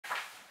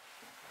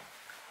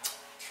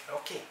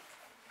Okay.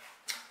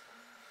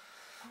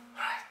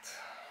 Right.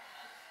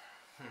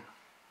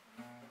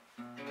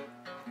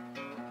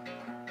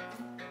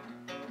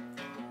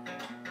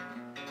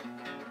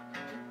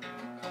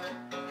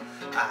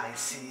 I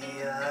see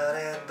a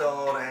red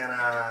door and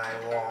I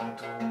want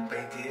to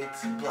paint it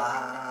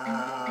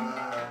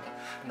black.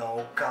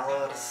 No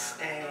colors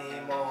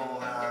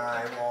anymore,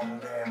 I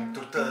want them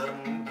to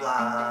turn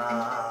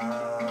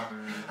black.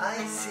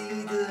 I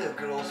see the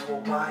girls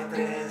walk by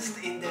dressed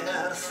in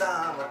their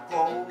summer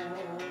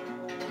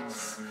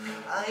clothes.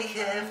 I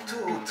have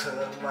to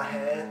turn my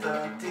head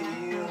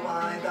until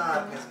my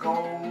darkness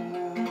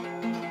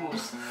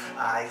goes.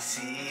 I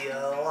see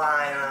a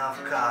line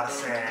of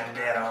cars and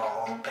they're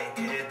all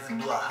painted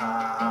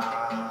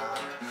black.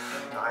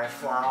 My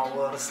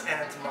flowers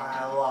and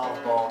my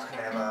love both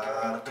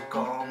never to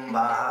come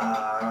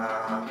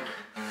back.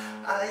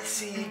 I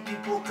see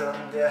people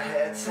turn their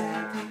heads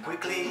and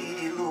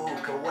quickly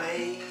look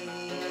away.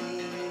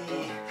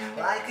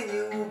 Like a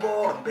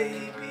newborn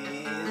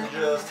baby, it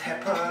just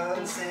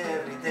happens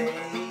every day.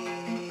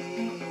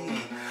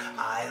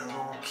 I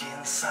look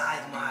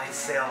inside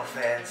myself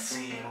and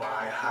see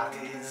my heart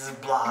is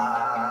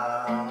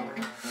black.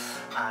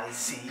 I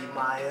see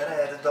my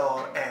red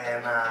door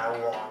and I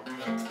want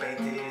it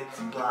painted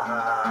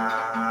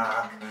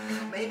black.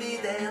 Maybe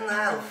then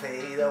I'll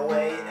fade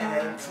away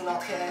and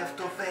not have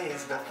to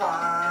face the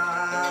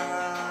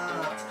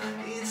fact.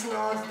 It's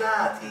not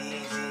that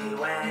easy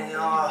when your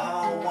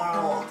whole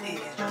world is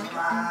just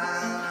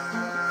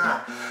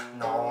black.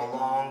 No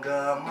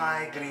longer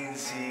my green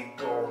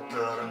seagull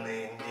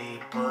turning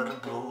deeper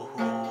blue.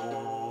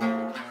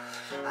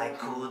 I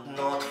could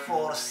not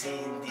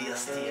foresee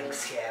these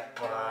things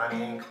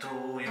happening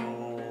to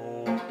you.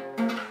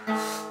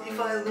 If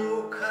I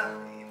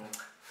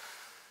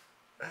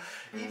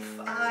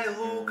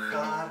look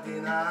hard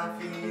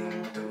enough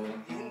into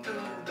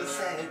the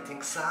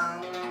setting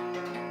sun,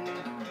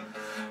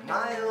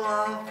 my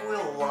love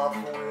will laugh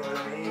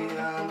with me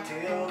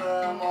until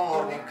the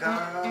morning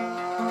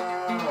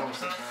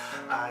comes.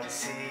 I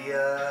see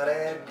a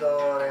red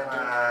door and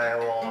I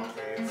want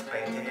it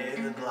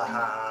painted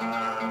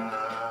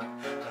black.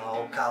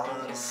 No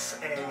colors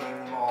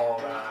anymore,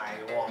 I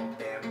want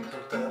them to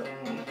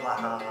turn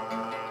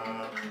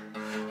black.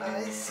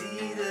 I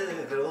see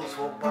the girls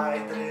walk by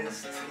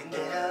dressed in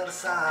their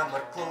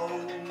summer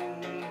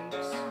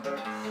clothes.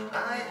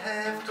 I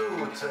have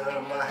to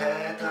turn my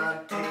head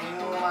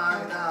until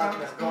my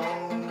darkness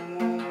goes.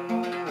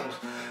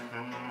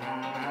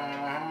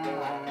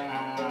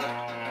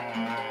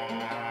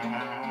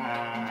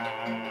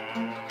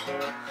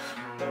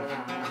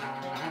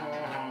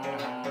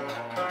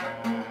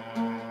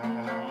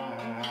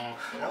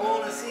 I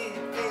wanna see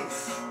the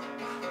face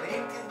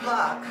painted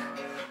black,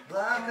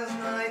 black as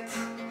night,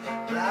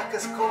 black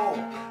as coal.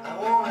 I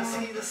wanna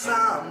see the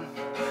sun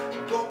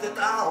blotted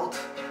out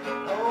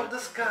of the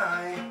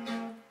sky.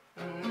 I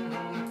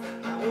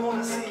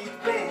wanna see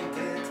it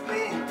painted,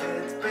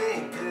 painted,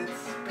 painted,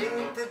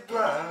 painted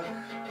black.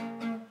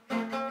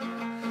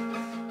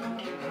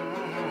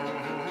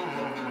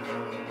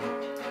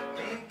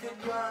 Painted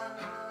black.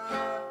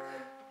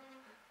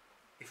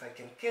 If I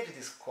can catch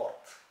this chord,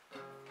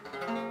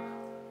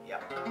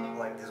 yeah,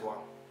 like this one.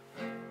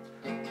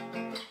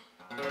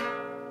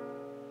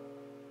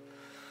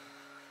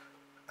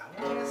 I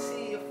wanna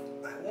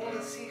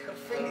see her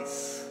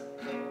face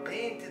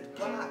painted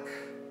black,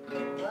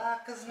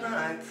 black as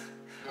night,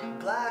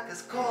 black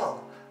as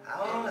coal. I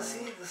wanna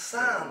see the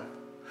sun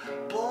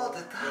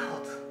blotted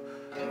out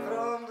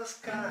from the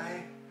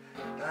sky.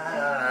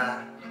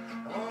 I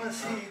wanna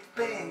see it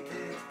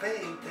painted,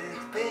 painted,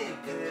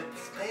 painted,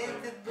 painted.